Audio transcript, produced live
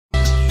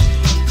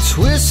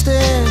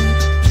twisted,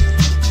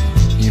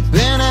 you've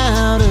been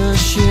out of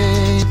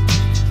shape,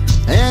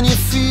 and you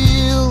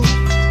feel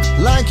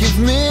like you've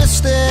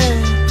missed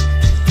it.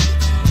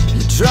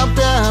 You dropped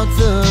out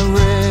the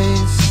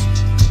race,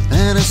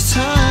 and as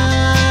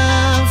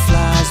time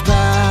flies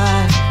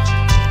by,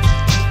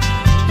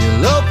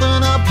 you'll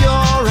open up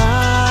your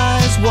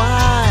eyes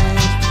wide.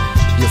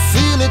 You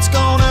feel it's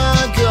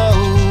gonna go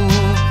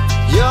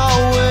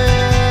your way.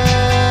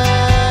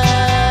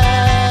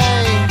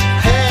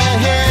 Hey,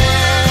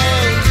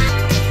 hey,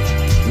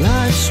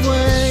 life's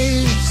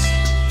waves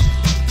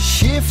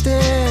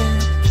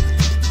shifted,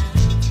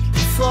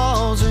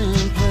 falls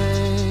in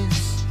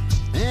place,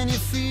 and you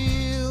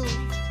feel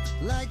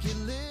like you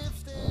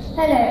lifted.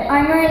 Hello,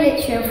 I'm Rowan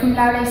Litchfiled from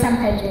Marbella San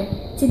Pedro.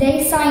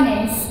 Today's sign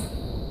is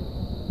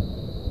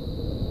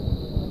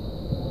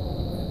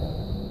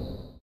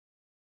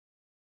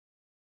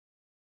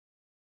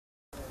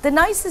the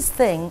nicest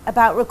thing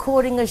about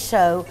recording a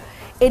show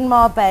in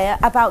Marbella,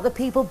 about the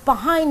people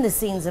behind the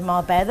scenes in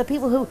Marbella, the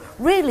people who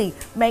really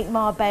make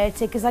Marbella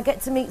tick, is I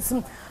get to meet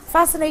some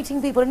fascinating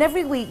people, and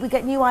every week we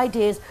get new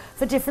ideas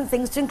for different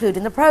things to include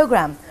in the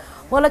programme.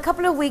 Well, a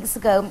couple of weeks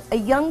ago, a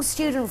young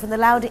student from the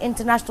Lauda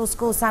International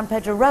School San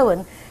Pedro,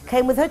 Rowan,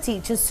 came with her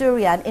teacher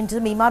Surian into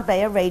the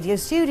Marbella radio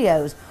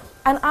studios.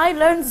 And I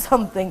learned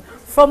something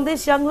from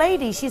this young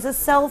lady. She's a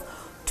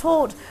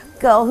self-taught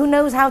girl who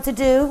knows how to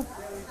do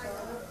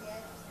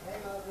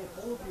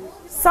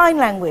sign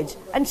language,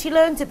 and she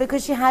learned it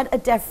because she had a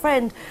deaf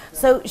friend,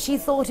 so she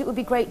thought it would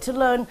be great to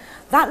learn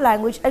that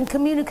language and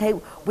communicate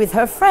with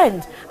her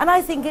friend. And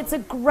I think it's a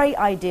great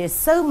idea,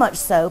 so much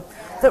so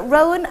that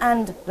Rowan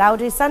and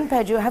Lauda San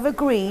Pedro have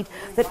agreed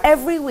that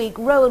every week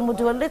Rowan will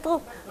do a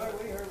little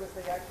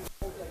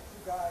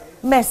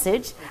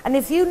message, and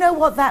if you know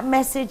what that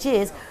message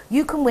is,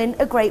 you can win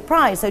a great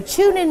prize. So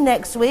tune in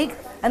next week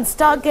and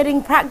start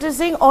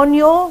practicing on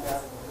your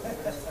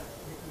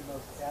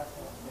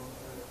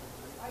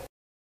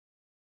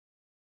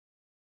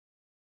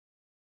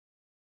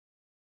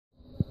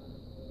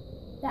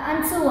The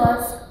answer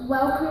was,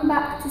 welcome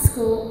back to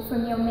school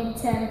from your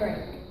midterm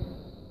break.